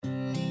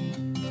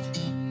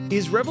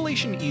Is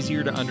Revelation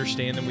easier to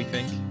understand than we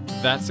think?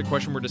 That's the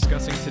question we're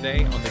discussing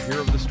today on the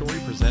Hero of the Story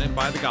presented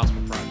by the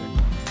Gospel Project.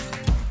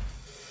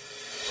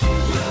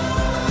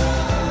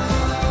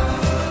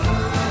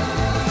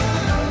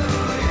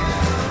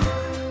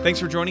 Thanks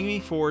for joining me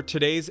for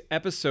today's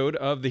episode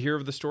of the Hero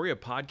of the Story, a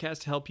podcast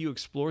to help you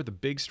explore the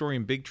big story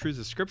and big truths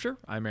of Scripture.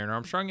 I'm Aaron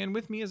Armstrong, and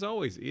with me, as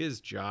always, is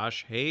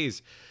Josh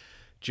Hayes.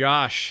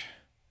 Josh,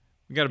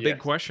 we got a big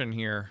question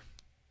here.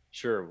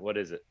 Sure, what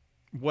is it?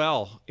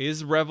 Well,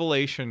 is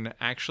Revelation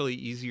actually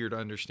easier to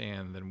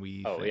understand than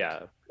we think? Yeah,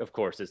 of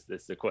course.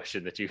 It's the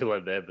question that you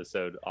led the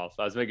episode off.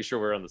 I was making sure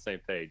we're on the same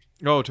page.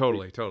 Oh,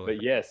 totally.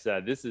 But yes,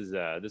 this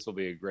will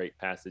be a great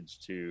passage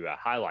to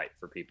highlight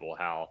for people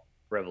how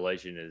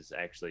Revelation is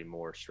actually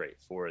more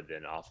straightforward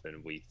than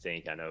often we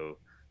think. I know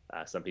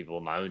some people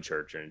in my own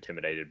church are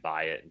intimidated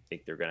by it and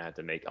think they're going to have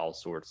to make all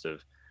sorts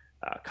of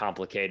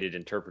complicated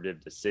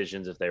interpretive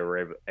decisions if they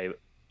were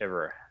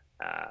ever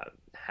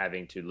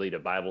having to lead a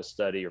Bible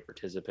study or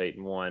participate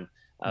in one.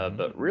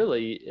 But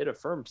really, it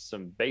affirms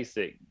some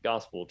basic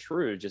gospel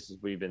truths, just as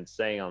we've been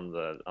saying on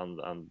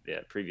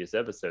the previous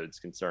episodes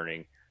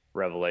concerning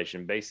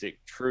Revelation,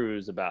 basic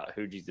truths about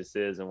who Jesus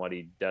is and what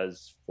he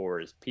does for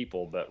his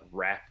people, but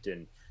wrapped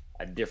in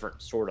a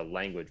different sort of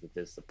language with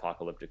this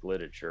apocalyptic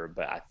literature.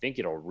 But I think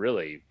it'll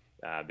really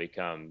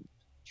become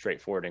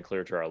straightforward and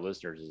clear to our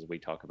listeners as we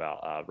talk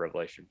about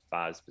Revelation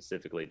 5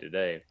 specifically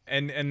today.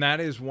 And that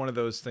is one of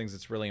those things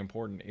that's really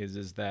important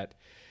is that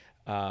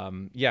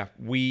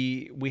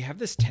we have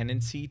this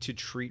tendency to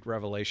treat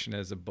Revelation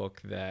as a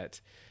book that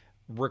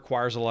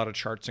requires a lot of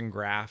charts and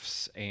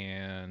graphs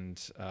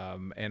and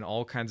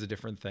all kinds of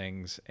different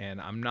things, and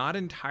I'm not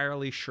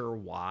entirely sure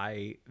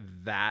why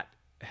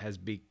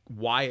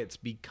why it's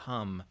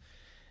become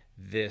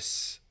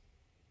this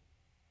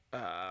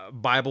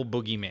Bible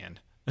boogeyman.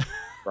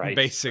 Right,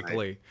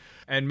 basically. Right.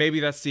 And maybe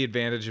that's the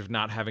advantage of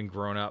not having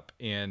grown up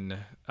in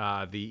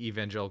the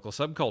evangelical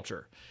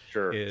subculture.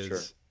 Sure.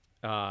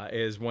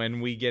 Is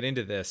when we get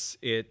into this,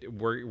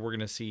 we're going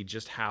to see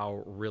just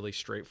how really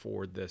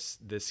straightforward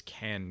this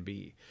can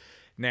be.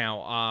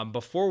 Now,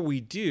 before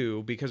we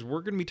do, because we're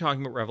going to be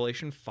talking about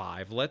Revelation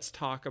 5, let's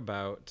talk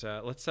about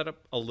let's set up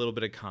a little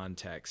bit of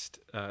context,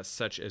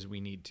 such as we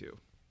need to.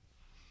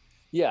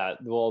 Yeah.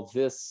 Well,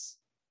 this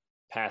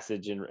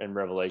passage in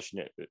Revelation,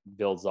 it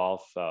builds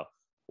off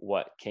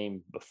what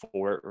came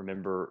before it.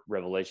 Remember,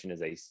 Revelation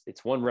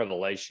it's one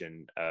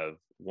revelation of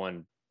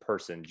one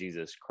person,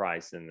 Jesus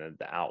Christ, and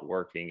the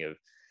outworking of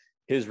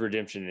his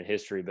redemption in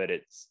history, but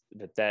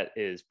that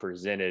is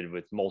presented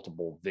with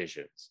multiple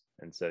visions,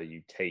 and so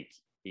you take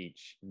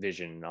each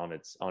vision on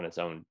its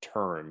own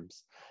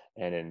terms.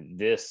 And in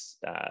this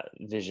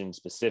vision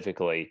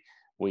specifically,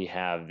 we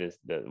have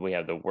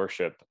the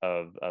worship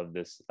of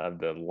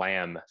the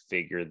Lamb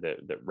figure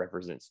that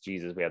represents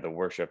Jesus. We have the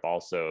worship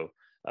also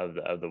of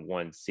the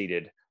one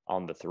seated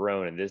on the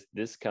throne, and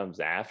this comes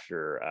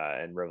after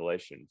in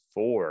Revelation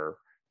 4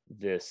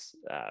 this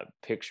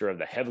picture of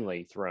the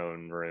heavenly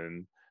throne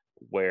room,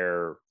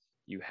 where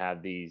you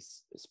have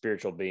these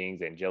spiritual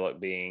beings, angelic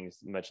beings,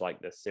 much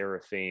like the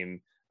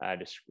seraphim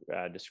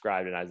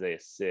described in Isaiah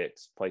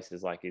 6,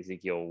 places like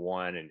Ezekiel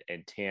 1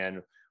 and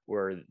 10,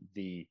 where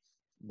the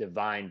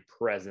divine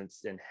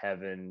presence in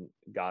heaven,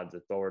 God's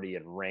authority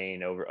and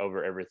reign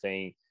over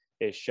everything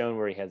is shown,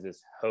 where he has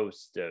this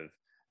host of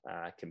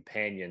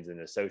companions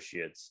and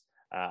associates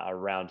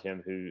around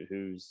him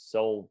whose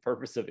sole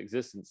purpose of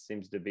existence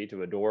seems to be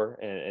to adore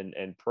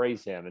and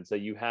praise him. And so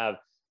you have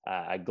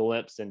a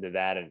glimpse into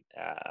that, and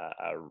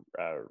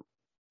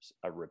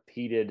a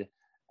repeated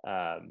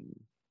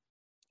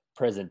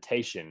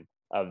presentation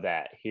of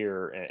that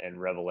here in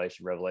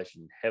Revelation.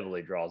 Revelation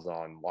heavily draws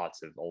on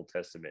lots of Old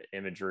Testament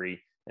imagery,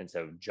 and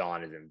so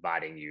John is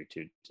inviting you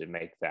to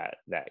make that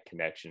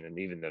connection. And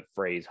even the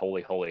phrase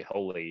 "Holy, holy,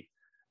 holy,"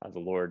 the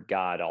Lord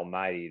God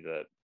Almighty,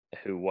 the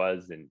who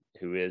was and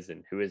who is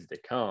to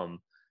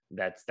come,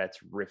 that's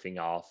riffing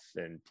off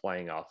and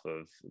playing off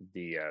of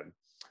the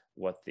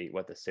what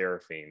the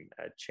seraphim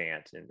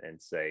chant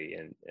and say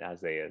in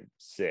Isaiah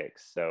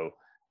 6. So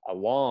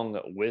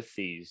along with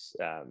these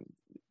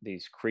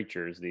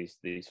creatures,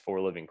 these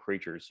four living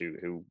creatures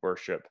who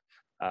worship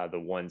the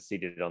one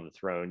seated on the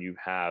throne, you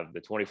have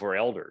the 24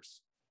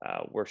 elders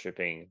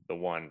worshiping the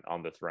one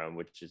on the throne,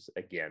 which is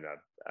again a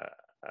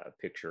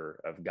picture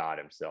of God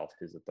himself,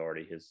 his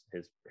authority,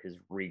 his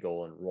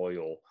regal and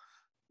royal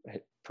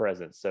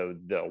presence. So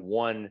the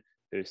one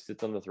who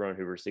sits on the throne,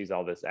 who receives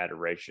all this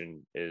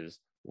adoration, is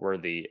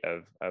worthy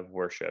of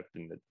worship.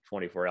 And the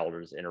 24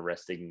 elders,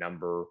 interesting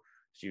number,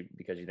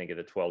 because you think of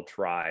the 12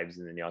 tribes,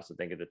 and then you also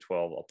think of the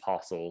 12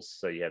 apostles.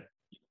 So you have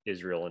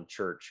Israel and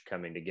church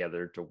coming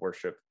together to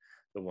worship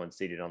the one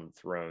seated on the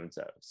throne.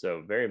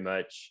 So very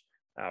much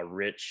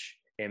rich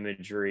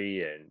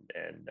imagery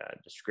and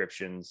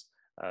descriptions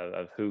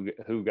of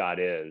who God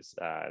is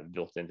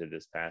built into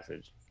this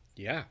passage.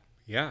 Yeah.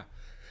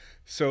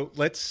 So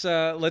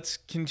let's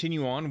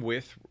continue on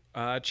with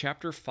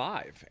chapter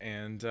 5,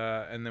 and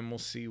then we'll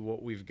see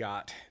what we've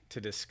got to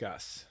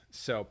discuss.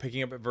 So,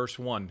 picking up at verse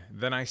 1,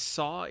 then I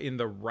saw in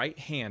the right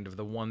hand of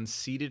the one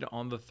seated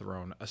on the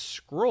throne a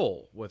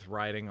scroll with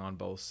writing on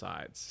both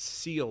sides,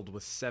 sealed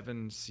with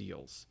 7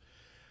 seals.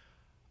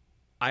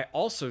 I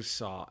also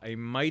saw a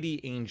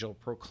mighty angel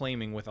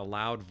proclaiming with a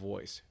loud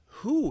voice,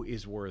 "Who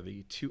is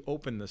worthy to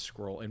open the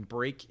scroll and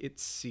break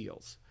its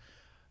seals?"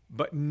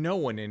 But no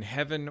one in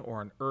heaven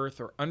or on earth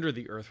or under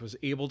the earth was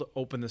able to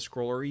open the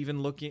scroll or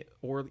even look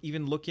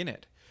in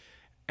it.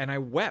 And I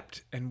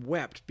wept and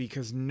wept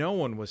because no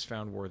one was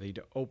found worthy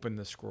to open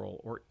the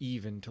scroll or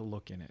even to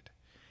look in it.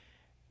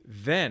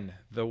 Then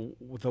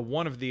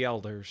one of the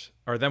elders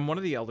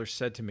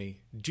said to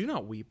me, "Do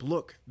not weep.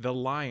 Look, the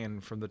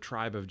Lion from the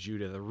tribe of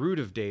Judah, the Root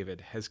of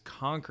David, has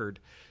conquered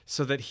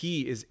so that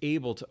he is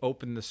able to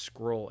open the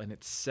scroll and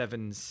its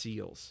 7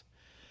 seals."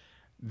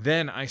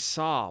 Then I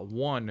saw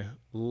one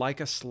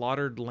like a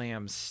slaughtered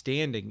lamb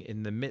standing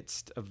in the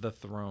midst of the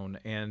throne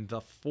and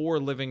the 4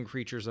 living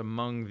creatures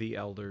among the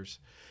elders.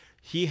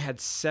 He had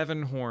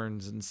 7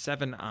 horns and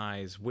 7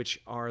 eyes,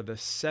 which are the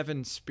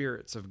 7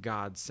 spirits of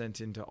God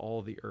sent into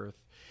all the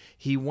earth.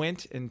 He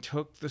went and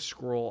took the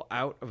scroll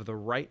out of the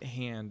right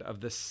hand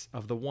of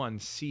the one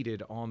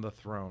seated on the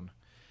throne.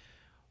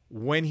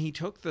 When he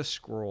took the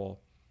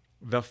scroll,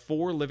 the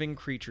 4 living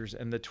creatures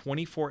and the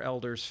 24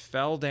 elders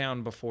fell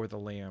down before the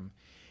Lamb.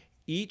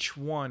 Each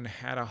one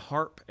had a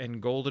harp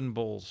and golden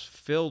bowls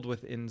filled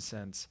with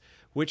incense,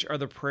 which are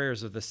the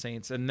prayers of the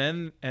saints. And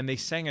they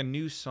sang a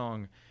new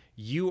song,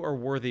 "You are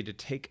worthy to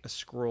take a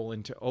scroll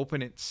and to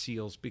open its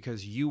seals,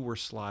 because you were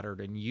slaughtered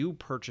and you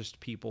purchased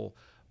people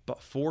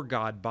but for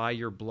God by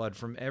your blood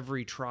from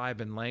every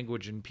tribe and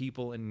language and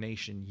people and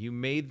nation. You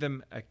made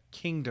them a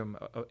kingdom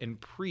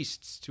and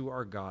priests to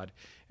our God,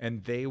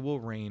 and they will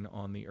reign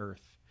on the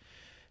earth."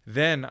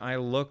 Then I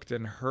looked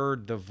and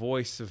heard the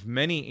voice of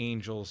many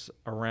angels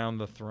around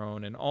the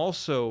throne, and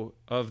also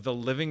of the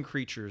living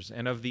creatures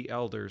and of the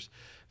elders.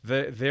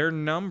 Their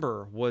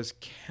number was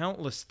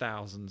countless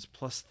thousands,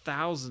 plus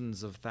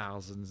thousands of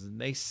thousands. And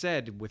they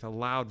said with a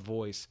loud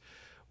voice,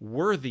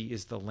 "Worthy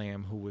is the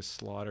Lamb who was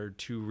slaughtered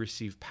to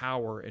receive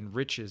power and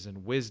riches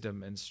and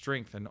wisdom and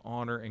strength and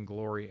honor and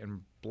glory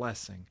and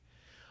blessing."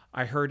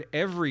 I heard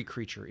every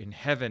creature in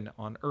heaven,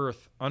 on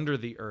earth, under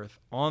the earth,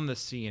 on the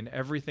sea, and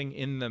everything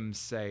in them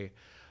say,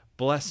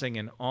 "Blessing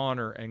and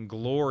honor and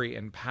glory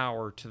and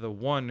power to the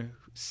one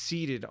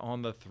seated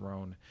on the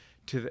throne,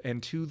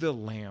 and to the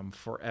Lamb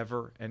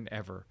forever and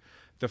ever."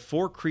 The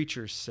 4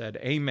 creatures said,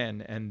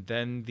 "Amen," and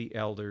then the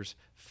elders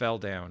fell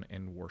down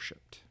and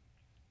worshipped.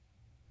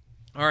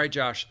 All right,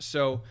 Josh.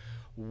 So,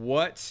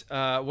 what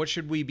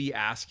should we be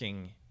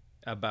asking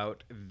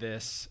about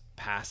this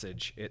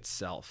passage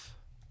itself?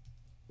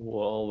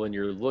 Well, when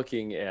you're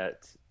looking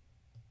at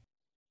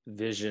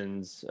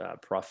visions,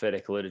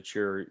 prophetic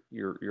literature,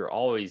 you're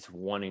always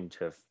wanting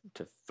to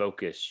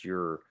focus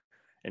your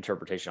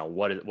interpretation on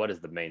what is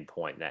the main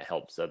point, and that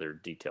helps other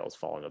details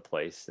fall into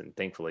place. And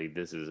thankfully,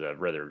 this is a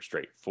rather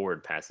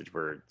straightforward passage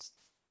where it's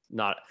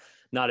not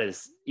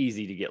as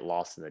easy to get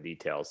lost in the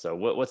details. So,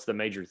 what's the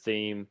major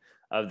theme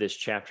of this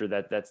chapter?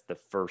 That's the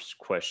first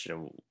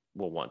question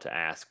we'll want to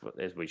ask,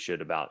 as we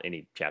should about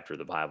any chapter of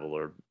the Bible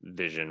or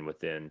vision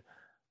within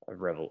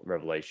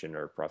revelation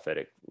or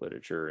prophetic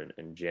literature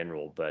in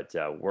general. But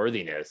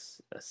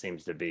worthiness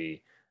seems to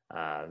be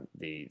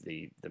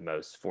the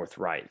most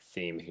forthright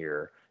theme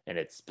here, and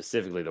it's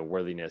specifically the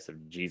worthiness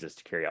of Jesus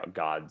to carry out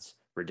God's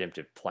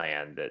redemptive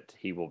plan, that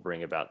he will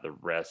bring about the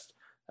rest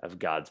of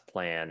God's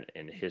plan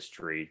in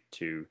history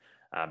to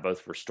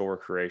both restore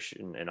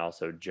creation and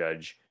also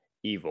judge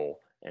evil.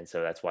 And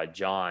so that's why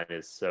John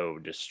is so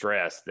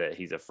distressed, that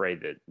he's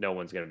afraid that no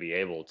one's going to be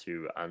able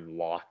to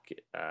unlock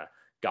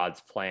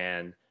God's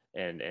plan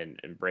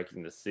and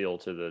breaking the seal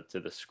to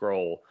the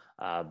scroll.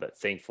 But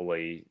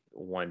thankfully,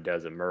 one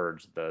does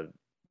emerge, the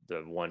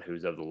one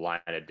who's of the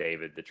line of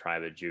David, the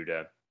tribe of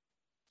Judah.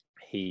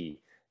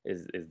 He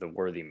is the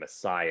worthy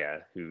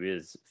Messiah who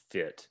is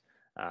fit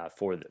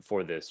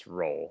for this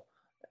role,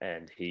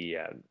 and he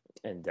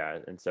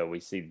and so we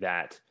see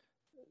that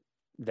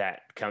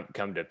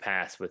come to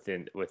pass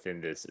within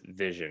this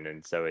vision.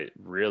 And so it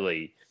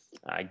really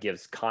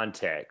gives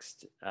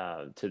context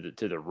to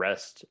the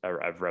rest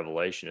of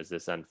Revelation, as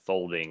this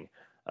unfolding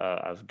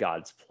of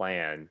God's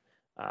plan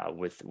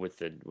with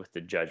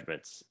the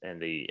judgments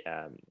and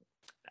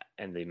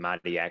the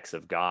mighty acts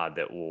of God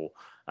that will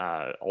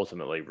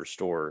ultimately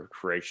restore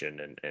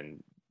creation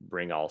and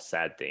bring all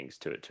sad things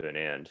to an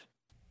end.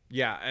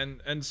 Yeah,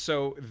 and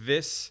so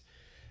this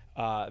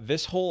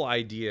whole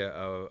idea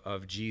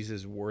of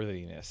Jesus'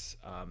 worthiness,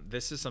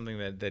 this is something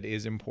that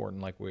is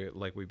important, like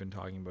we've been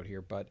talking about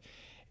here, but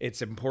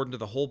it's important to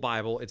the whole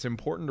Bible. It's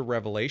important to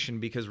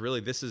Revelation, because really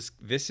this is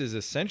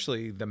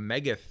essentially the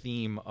mega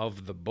theme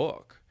of the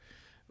book.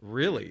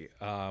 Really,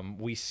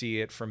 we see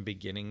it from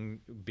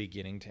beginning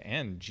to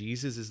end.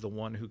 Jesus is the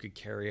one who could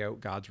carry out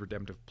God's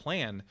redemptive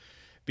plan,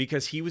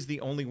 because he was the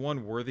only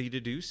one worthy to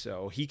do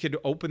so. He could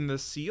open the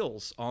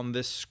seals on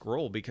this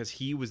scroll because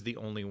he was the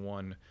only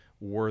one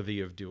worthy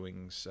of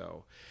doing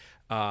so.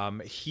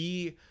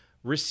 He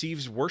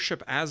receives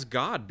worship as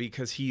God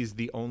because he is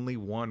the only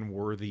one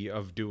worthy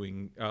of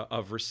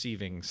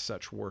receiving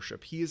such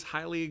worship. He is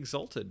highly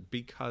exalted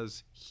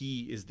because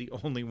he is the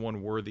only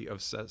one worthy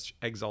of such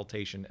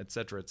exaltation,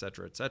 etc.,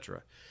 etc.,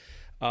 etc.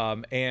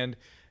 And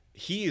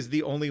he is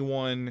the only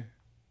one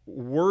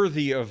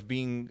worthy of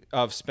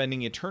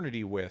spending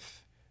eternity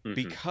with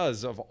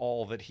because of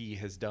all that he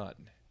has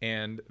done.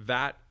 And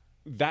that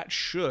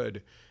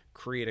should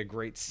create a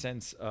great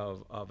sense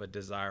of a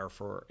desire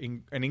for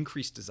an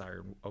increased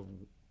desire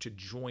to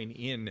join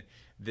in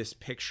this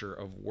picture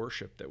of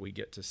worship that we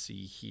get to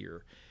see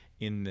here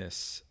in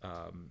this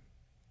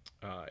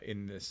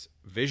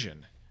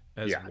vision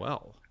as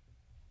well.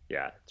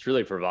 Yeah, it's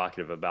really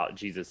provocative about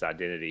Jesus'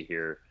 identity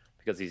here,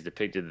 because he's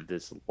depicted as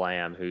this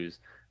lamb who's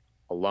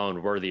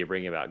alone worthy of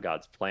bringing about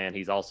God's plan.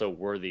 He's also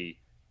worthy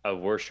of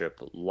worship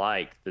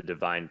like the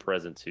divine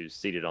presence who's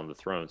seated on the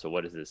throne. So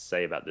what does this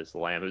say about this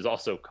lamb, who's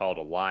also called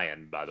a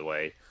lion, by the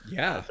way?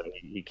 Yeah. So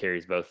he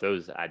carries both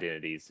those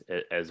identities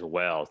as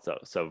well.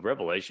 So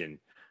Revelation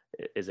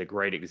is a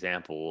great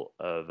example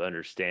of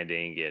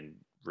understanding and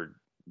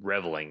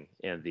reveling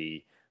in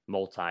the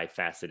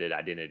multifaceted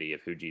identity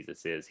of who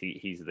Jesus is.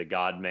 He's the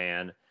God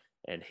man,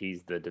 and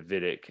he's the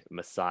Davidic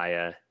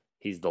Messiah.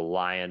 He's the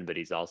lion, but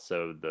he's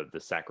also the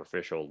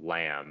sacrificial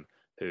lamb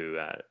who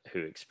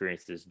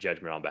experienced this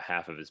judgment on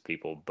behalf of his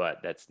people. But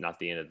that's not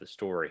the end of the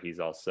story. He's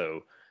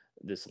also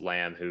this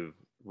lamb who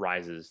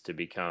rises to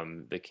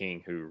become the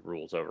king who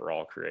rules over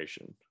all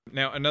creation.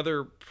 Now,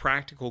 another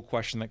practical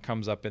question that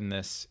comes up in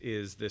this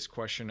is this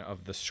question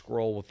of the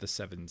scroll with the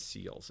 7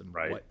 seals and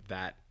what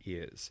that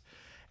is.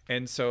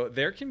 And so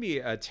there can be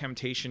a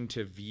temptation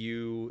to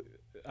view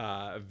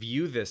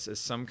this as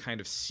some kind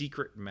of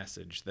secret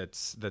message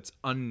that's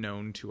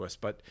unknown to us,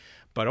 but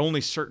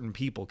only certain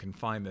people can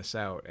find this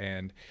out.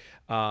 And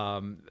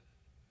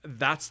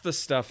that's the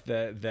stuff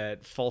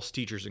that false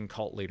teachers and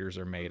cult leaders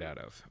are made out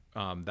of,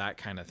 that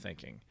kind of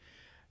thinking.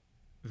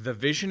 The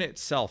vision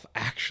itself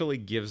actually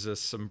gives us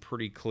some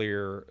pretty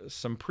clear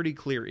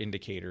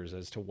indicators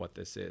as to what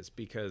this is,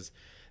 because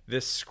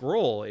this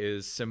scroll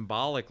is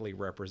symbolically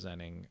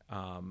representing,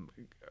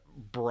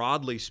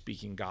 broadly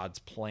speaking, God's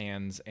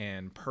plans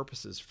and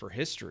purposes for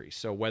history.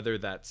 So whether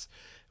that's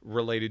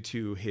related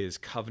to his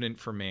covenant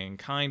for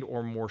mankind,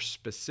 or more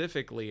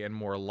specifically and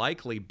more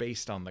likely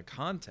based on the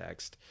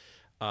context,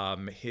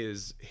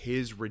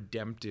 his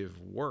redemptive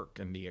work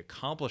and the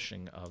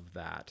accomplishing of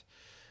that,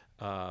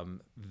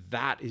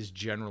 that is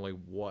generally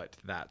what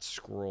that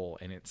scroll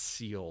and its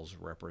seals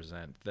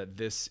represent. That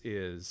this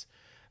is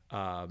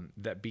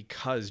that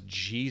because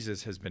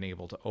Jesus has been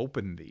able to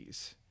open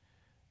these,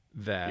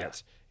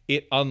 that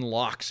it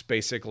unlocks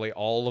basically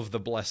all of the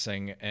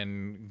blessing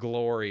and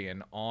glory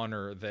and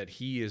honor that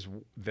he is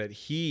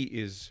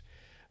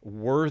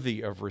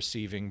worthy of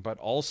receiving, but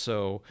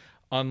also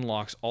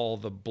unlocks all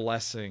the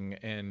blessing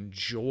and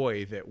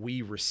joy that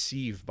we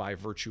receive by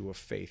virtue of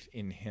faith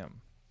in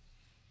him.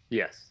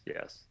 Yes.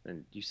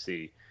 And you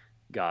see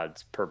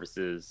God's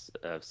purposes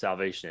of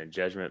salvation and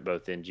judgment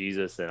both in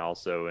Jesus and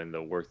also in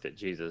the work that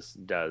Jesus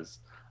does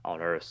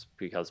on earth,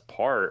 because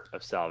part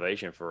of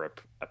salvation for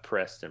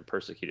oppressed and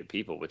persecuted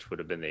people, which would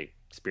have been the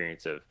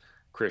experience of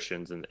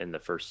Christians in the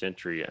first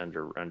century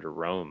under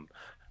Rome,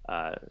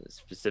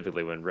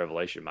 specifically when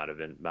Revelation might have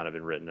been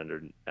written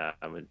under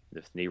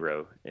with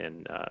Nero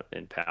in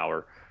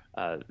power.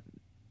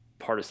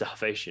 Part of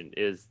salvation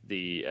is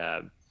the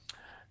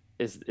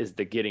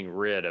getting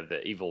rid of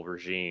the evil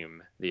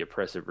regime, the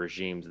oppressive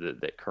regimes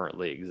that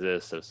currently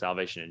exist. So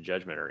salvation and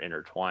judgment are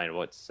intertwined.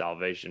 What's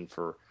salvation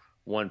for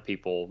one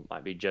people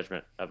might be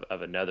judgment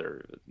of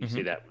another. You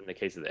see that in the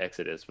case of the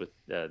Exodus with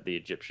the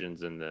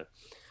Egyptians and the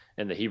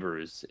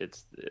Hebrews.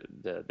 It's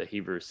the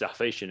Hebrew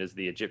salvation is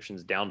the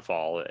Egyptians'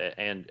 downfall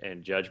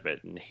and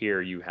judgment. And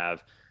here you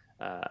have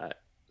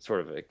sort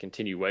of a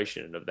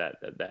continuation of that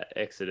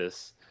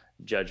Exodus,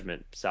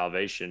 judgment,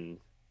 salvation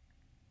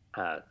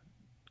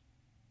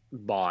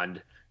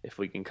bond, if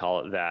we can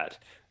call it that,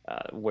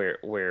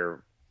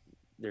 where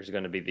there's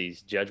going to be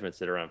these judgments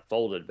that are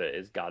unfolded. But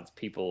as God's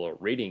people are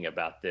reading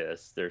about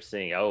this, they're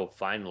seeing, oh,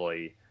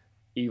 finally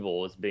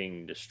evil is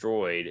being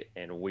destroyed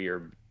and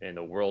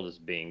the world is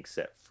being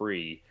set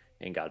free,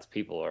 and God's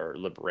people are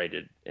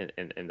liberated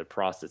in the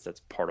process.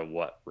 That's part of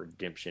what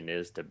redemption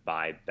is, to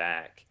buy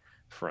back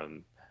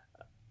from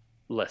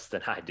less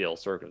than ideal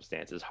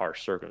circumstances,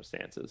 harsh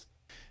circumstances.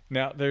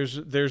 Now,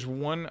 there's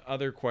one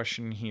other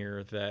question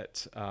here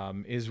that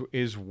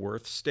is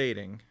worth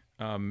stating,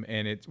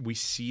 and we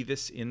see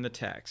this in the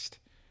text.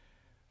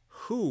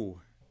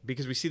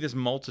 Because we see this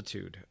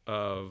multitude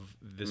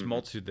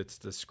that's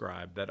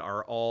described that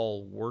are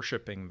all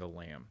worshiping the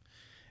Lamb,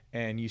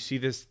 and you see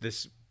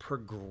this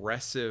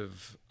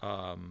progressive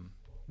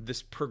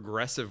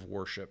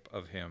worship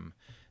of him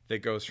that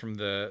goes from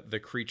the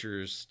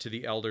creatures to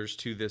the elders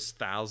to this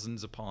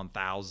thousands upon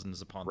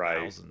thousands upon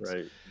thousands.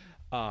 Right.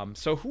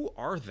 So who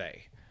are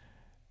they?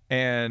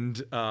 And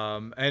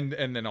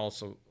then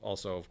also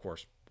of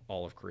course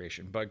all of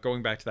creation. But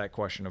going back to that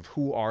question of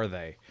who are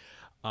they,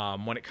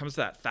 When it comes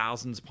to that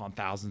thousands upon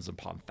thousands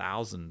upon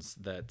thousands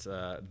that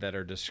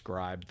are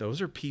described,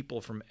 those are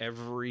people from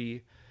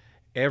every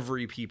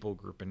people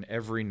group and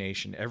every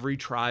nation, every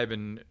tribe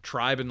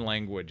and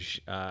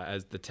language,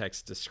 as the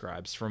text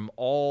describes, from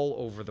all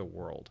over the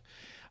world.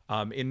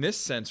 In this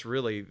sense,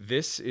 really,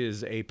 this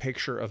is a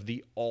picture of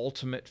the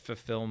ultimate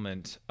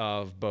fulfillment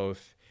of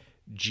both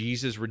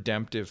Jesus'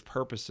 redemptive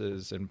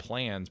purposes and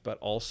plans, but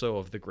also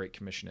of the Great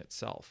Commission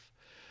itself.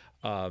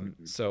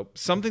 So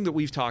something that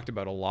we've talked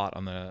about a lot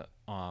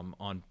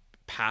on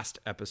past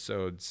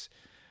episodes,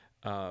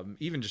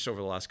 even just over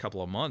the last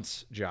couple of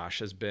months, Josh,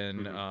 has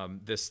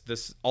been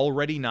this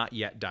already not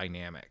yet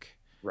dynamic,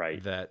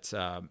 right?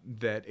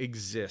 That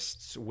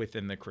exists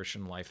within the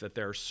Christian life. That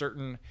there are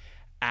certain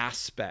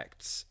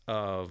aspects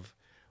of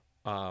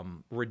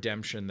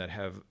redemption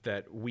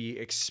that we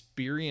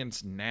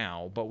experience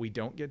now, but we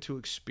don't get to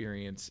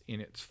experience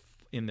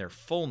in their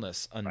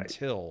fullness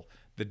until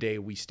the day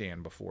we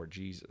stand before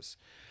Jesus.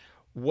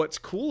 What's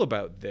cool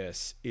about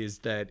this is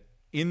that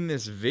in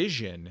this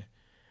vision,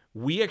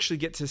 we actually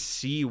get to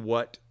see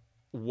what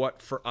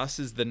for us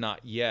is the not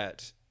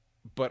yet,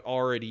 but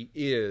already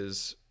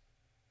is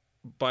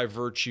by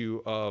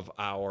virtue of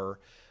our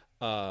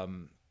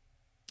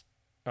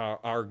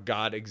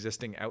God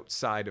existing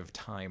outside of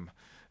time.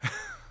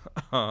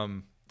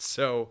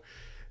 So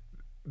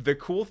the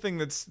cool thing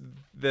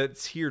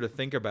that's here to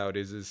think about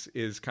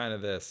is kind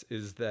of this,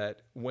 is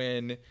that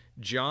when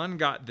John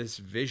got this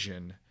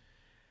vision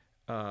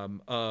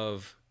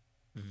of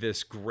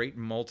this great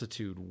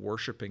multitude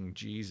worshiping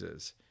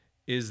Jesus,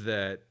 is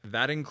that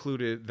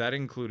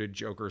included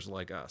jokers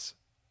like us.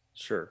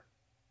 Sure.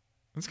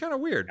 It's kind of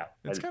weird.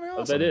 Yeah, it's kind of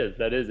awesome.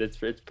 That is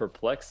it's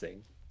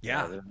perplexing.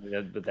 Yeah.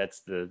 But that's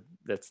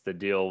the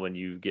deal when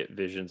you get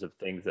visions of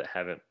things that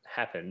haven't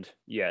happened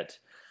yet,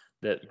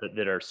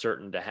 that are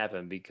certain to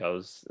happen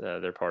because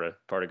they're part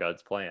of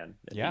God's plan.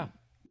 Yeah.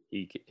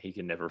 He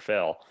can never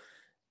fail.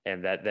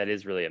 And that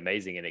is really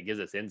amazing, and it gives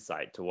us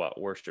insight to what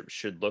worship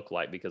should look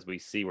like, because we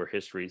see where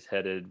history's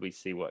headed, we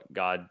see what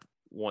God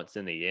wants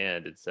in the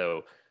end, and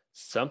so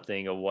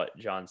something of what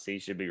John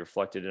sees should be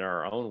reflected in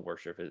our own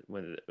worship in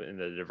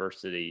the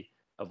diversity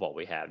of what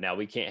we have. Now,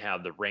 we can't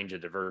have the range of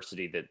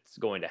diversity that's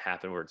going to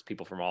happen where it's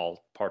people from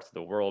all parts of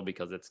the world,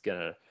 because it's going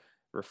to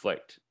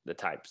reflect the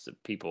types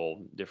of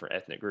people, different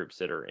ethnic groups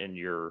that are in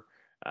your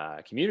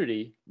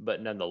community,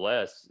 but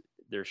nonetheless,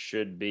 there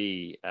should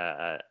be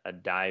a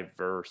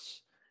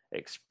diverse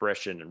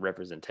expression and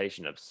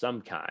representation of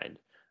some kind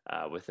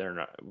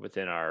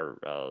within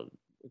our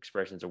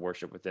expressions of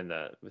worship within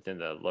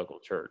the local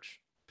church.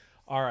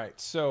 All right.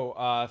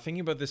 So thinking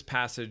about this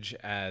passage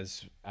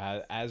as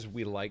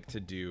we like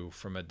to do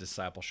from a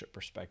discipleship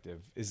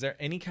perspective, is there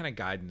any kind of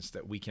guidance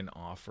that we can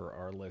offer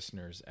our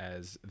listeners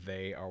as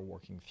they are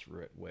working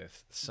through it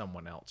with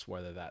someone else,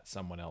 whether that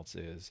someone else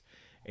is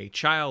a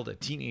child, a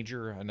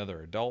teenager,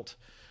 another adult,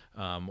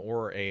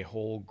 or a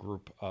whole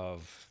group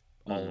of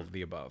all of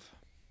the above?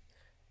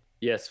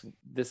 Yes,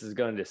 this is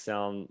going to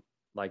sound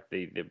like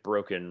the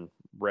broken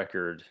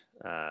record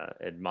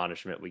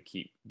admonishment we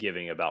keep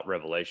giving about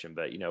Revelation,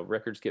 but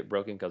records get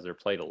broken because they're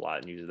played a lot,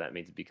 and usually that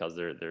means because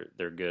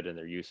they're good and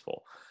they're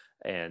useful.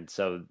 And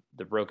so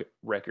the broken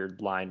record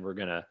line we're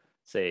gonna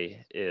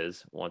say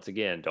is, once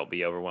again, don't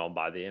be overwhelmed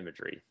by the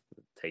imagery.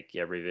 Take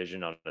every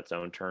vision on its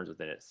own terms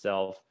within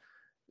itself.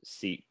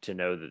 Seek to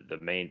know the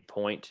main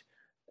point.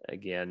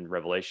 Again,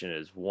 Revelation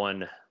is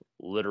one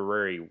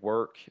literary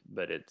work,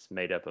 but it's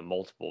made up of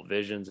multiple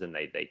visions, and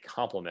they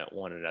complement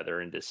one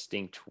another in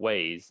distinct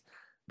ways,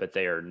 but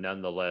they are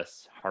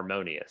nonetheless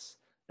harmonious.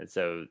 And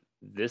so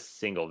this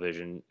single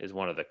vision is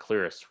one of the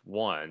clearest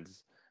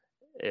ones,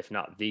 if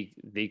not the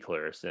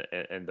clearest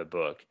in the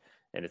book.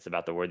 And it's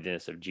about the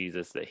worthiness of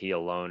Jesus, that he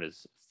alone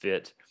is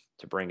fit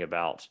to bring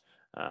about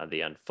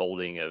the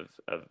unfolding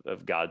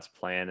of God's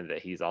plan, and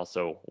that he's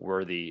also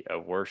worthy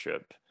of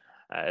worship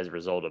as a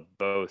result of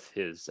both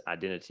his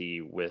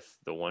identity with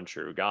the one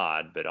true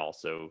God, but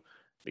also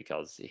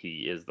because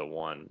he is the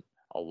one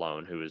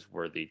alone who is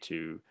worthy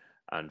to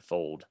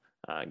unfold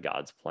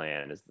God's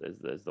plan, as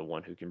the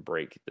one who can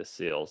break the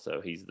seal.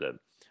 So he's the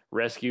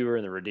rescuer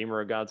and the redeemer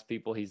of God's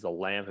people. He's the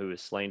lamb who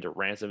is slain to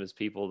ransom his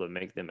people, to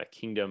make them a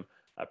kingdom,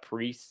 a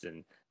priest.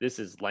 And this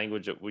is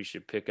language that we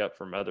should pick up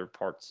from other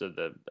parts of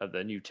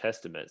the New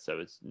Testament. So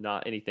it's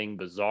not anything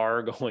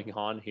bizarre going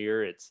on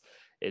here.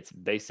 It's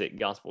basic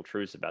gospel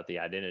truths about the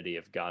identity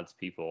of God's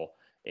people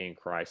in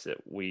Christ, that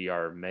we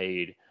are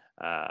made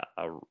a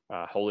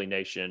holy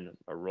nation,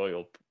 a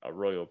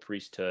royal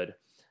priesthood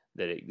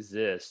that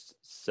exists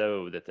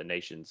so that the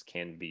nations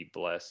can be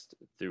blessed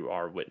through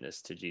our witness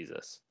to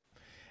Jesus.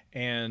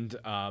 And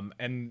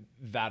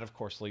that, of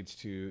course, leads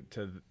to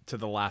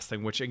the last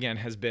thing, which again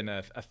has been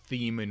a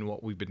theme in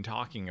what we've been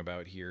talking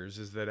about here,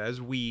 is that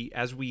as we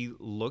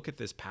look at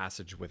this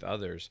passage with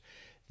others,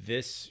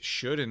 this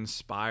should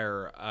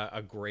inspire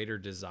a greater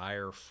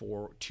desire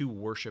to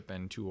worship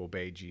and to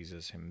obey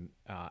Jesus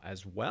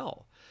as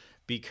well,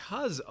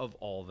 because of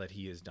all that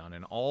he has done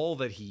and all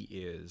that he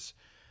is.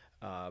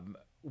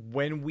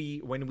 when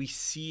we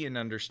see and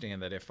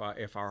understand that if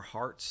our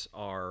hearts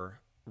are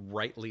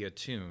rightly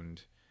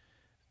attuned,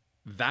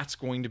 that's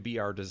going to be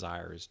our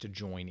desire, is to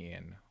join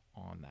in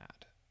on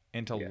that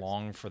and to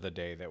long for the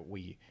day that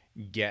we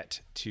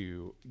get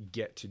to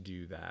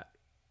do that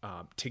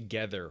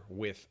together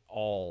with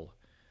all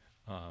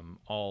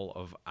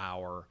of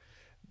our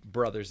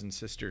brothers and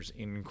sisters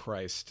in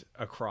Christ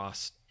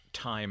across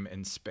time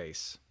and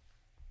space.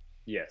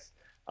 Yes.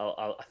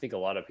 I think a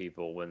lot of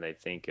people, when they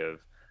think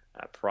of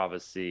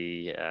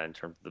prophecy in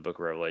terms of the book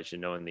of Revelation,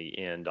 knowing the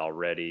end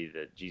already,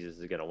 that Jesus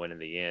is going to win in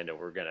the end and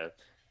we're going to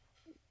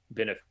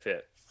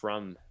benefit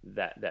from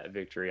that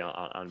victory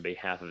on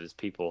behalf of his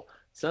people.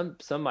 Some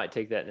might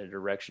take that in a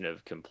direction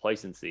of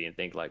complacency and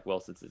think like, well,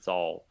 since it's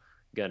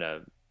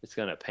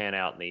gonna pan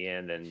out in the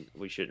end, then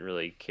we shouldn't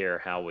really care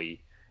how we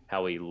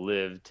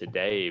live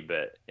today.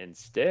 But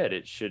instead,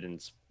 it should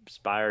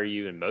inspire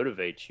you and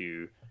motivate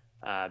you,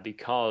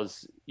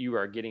 because you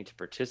are getting to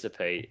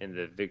participate in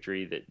the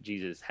victory that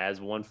Jesus has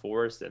won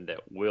for us and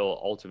that will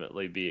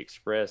ultimately be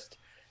expressed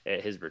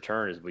at his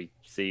return, as we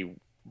see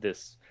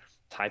this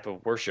type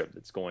of worship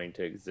that's going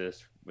to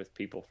exist with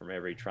people from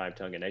every tribe,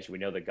 tongue, and nation. We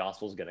know the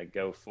gospel is going to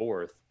go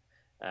forth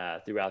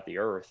throughout the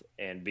earth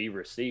and be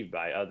received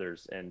by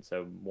others. And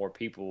so more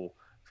people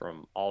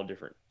from all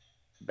different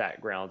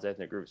backgrounds,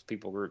 ethnic groups,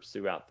 people groups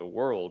throughout the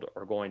world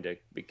are going to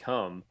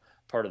become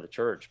part of the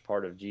church,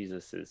 part of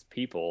Jesus's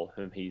people,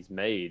 whom he's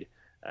made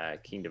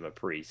kingdom of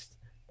priests.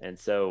 And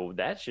so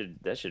that should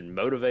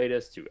motivate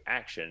us to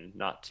action,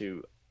 not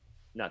to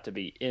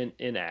be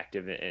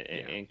inactive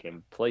and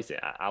complacent.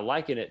 I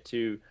liken it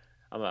to,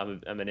 I'm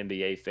an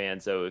NBA fan,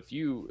 so if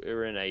you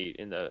are in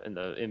the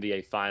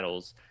NBA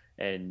finals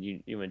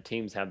and when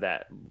teams have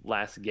that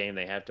last game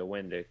they have to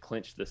win to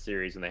clinch the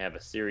series, and they have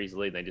a series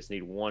lead and they just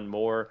need one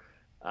more,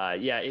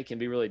 it can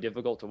be really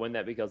difficult to win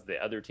that because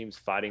the other team's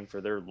fighting for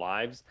their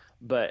lives.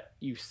 But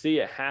you see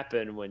it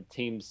happen when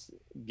teams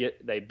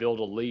they build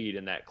a lead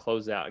in that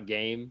closeout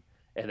game,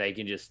 and they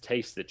can just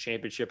taste the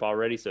championship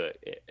already. So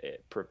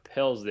it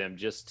propels them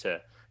just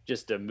to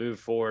move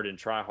forward and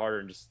try harder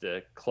and just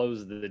to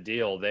close the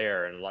deal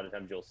there. And a lot of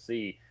times you'll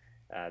see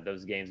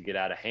those games get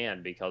out of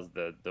hand because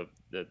the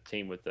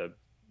team with the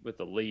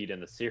lead in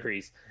the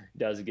series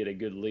does get a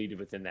good lead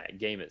within that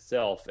game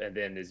itself, and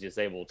then is just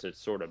able to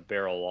sort of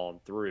barrel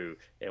on through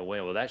and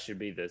win. Well, that should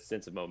be the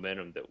sense of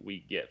momentum that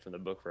we get from the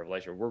book of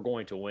Revelation. We're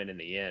going to win in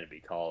the end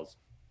because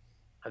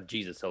of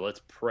Jesus. So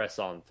let's press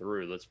on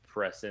through. Let's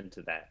press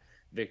into that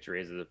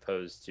victory as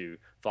opposed to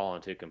fall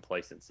into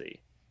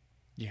complacency.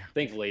 Yeah.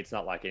 Thankfully, it's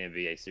not like an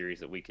NBA series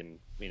that we can,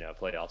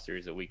 playoff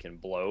series that we can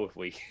blow if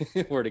we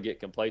were to get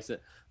complacent.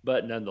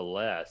 But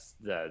nonetheless,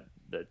 the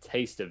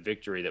taste of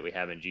victory that we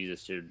have in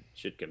Jesus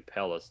should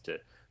compel us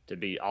to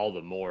be all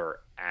the more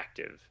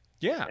active.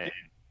 Yeah.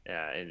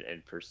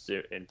 And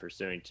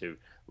pursuing to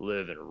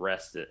live and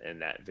rest in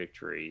that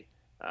victory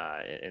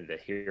in the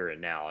here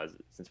and now,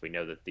 since we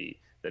know that the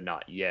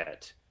not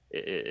yet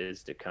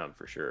is to come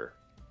for sure.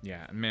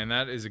 Yeah, man,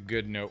 that is a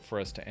good note for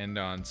us to end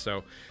on.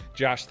 So,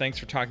 Josh, thanks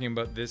for talking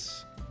about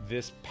this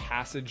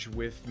passage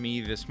with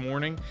me this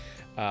morning.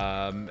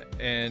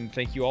 And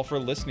thank you all for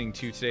listening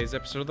to today's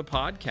episode of the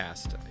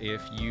podcast.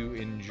 If you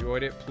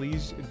enjoyed it,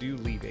 please do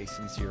leave a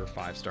sincere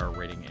 5-star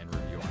rating and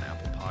review on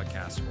Apple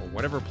Podcasts or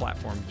whatever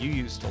platform you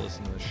use to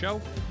listen to the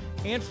show.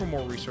 And for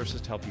more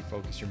resources to help you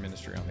focus your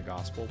ministry on the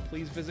gospel,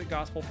 please visit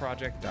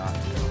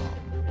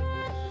gospelproject.com.